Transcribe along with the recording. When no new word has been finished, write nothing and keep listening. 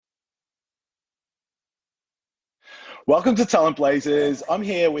Welcome to Talent Blazers. I'm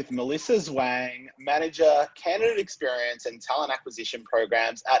here with Melissa Zwang, Manager, Candidate Experience and Talent Acquisition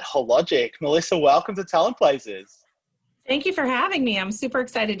Programs at Hologic. Melissa, welcome to Talent Blazers. Thank you for having me. I'm super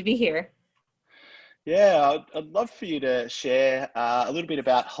excited to be here. Yeah, I'd love for you to share a little bit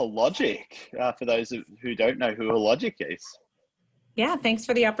about Hologic for those who don't know who Hologic is. Yeah, thanks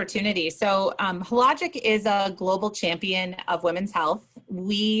for the opportunity. So Hologic is a global champion of women's health.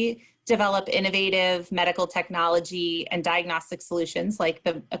 We develop innovative medical technology and diagnostic solutions like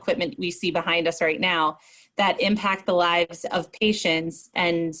the equipment we see behind us right now that impact the lives of patients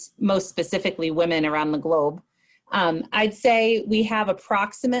and most specifically women around the globe. I'd say we have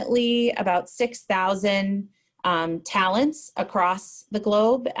approximately about 6,000 talents across the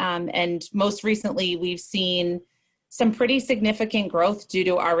globe. And most recently, we've seen some pretty significant growth due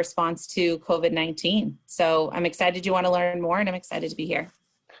to our response to COVID-19. So I'm excited you want to learn more, and I'm excited to be here.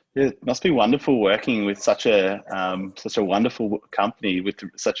 It must be wonderful working with such a wonderful company with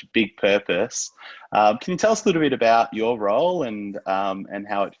such a big purpose. Can you tell us a little bit about your role and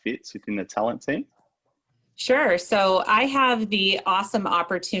how it fits within the talent team? Sure. So I have the awesome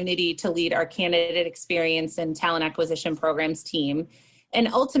opportunity to lead our candidate experience and talent acquisition programs team. And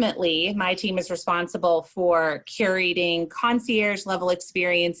ultimately, my team is responsible for curating concierge level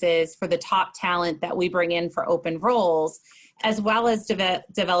experiences for the top talent that we bring in for open roles, as well as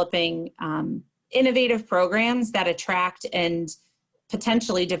developing innovative programs that attract and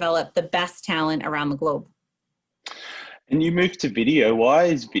potentially develop the best talent around the globe. And you moved to video. Why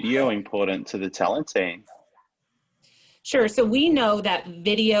is video important to the talent team? Sure. So we know that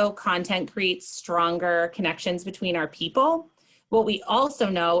video content creates stronger connections between our people. What we also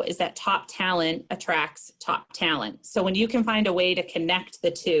know is that top talent attracts top talent. So when you can find a way to connect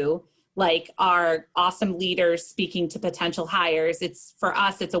the two, like our awesome leaders speaking to potential hires, for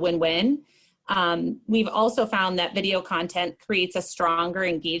us, it's a win-win. We've also found that video content creates a stronger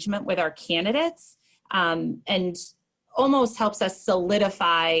engagement with our candidates and almost helps us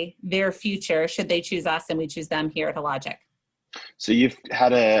solidify their future should they choose us and we choose them here at Hologic. So you've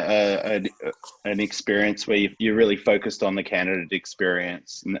had an experience where you're really focused on the candidate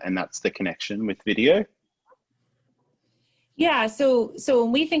experience, and that's the connection with video? Yeah, so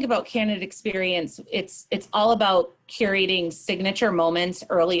when we think about candidate experience, it's all about curating signature moments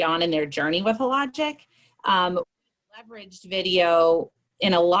early on in their journey with Hologic. Leveraged video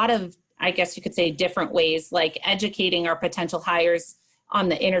in a lot of, I guess you could say, different ways, like educating our potential hires on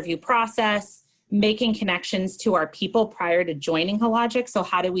the interview process, making connections to our people prior to joining Hologic. So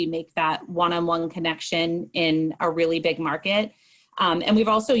how do we make that one-on-one connection in a really big market? And we've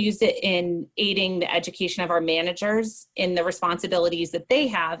also used it in aiding the education of our managers in the responsibilities that they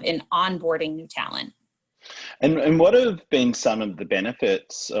have in onboarding new talent. And what have been some of the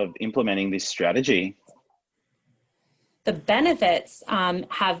benefits of implementing this strategy? The benefits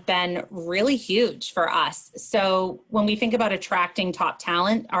have been really huge for us. So when we think about attracting top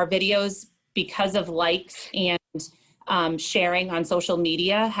talent, our videos, because of likes and sharing on social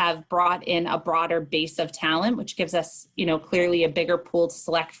media, have brought in a broader base of talent, which gives us, clearly a bigger pool to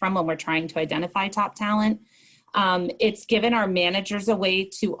select from when we're trying to identify top talent. It's given our managers a way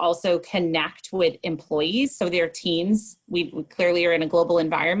to also connect with employees, so their teams. We clearly are in a global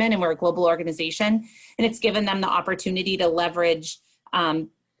environment and we're a global organization, and it's given them the opportunity to leverage,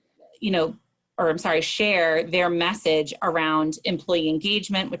 share their message around employee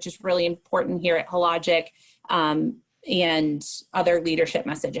engagement, which is really important here at Hologic, and other leadership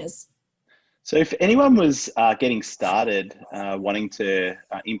messages. So if anyone was getting started, wanting to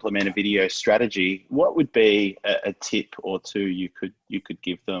implement a video strategy, what would be a tip or two you could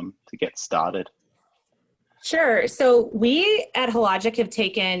give them to get started? Sure. So we at Hologic have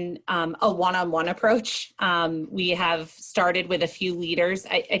taken a one-on-one approach. We have started with a few leaders.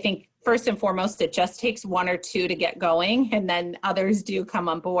 I think first and foremost, it just takes one or two to get going, and then others do come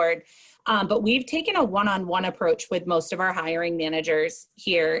on board. But we've taken a one-on-one approach with most of our hiring managers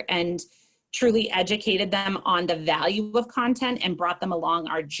here and truly educated them on the value of content and brought them along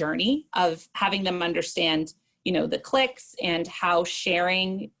our journey of having them understand, the clicks and how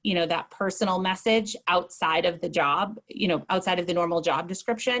sharing, that personal message outside of the job, outside of the normal job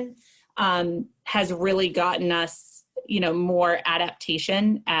description, has really gotten us, more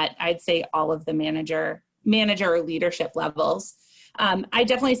adaptation at, I'd say, all of the manager or leadership levels. I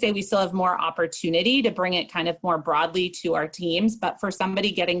definitely say we still have more opportunity to bring it kind of more broadly to our teams, but for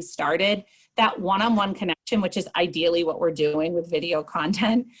somebody getting started, that one-on-one connection, which is ideally what we're doing with video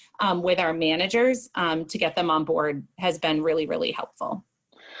content with our managers to get them on board, has been really, really helpful.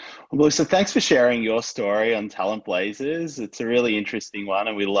 Well, Melissa, thanks for sharing your story on Talent Blazers. It's a really interesting one,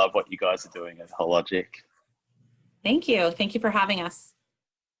 and we love what you guys are doing at Hologic. Thank you. Thank you for having us.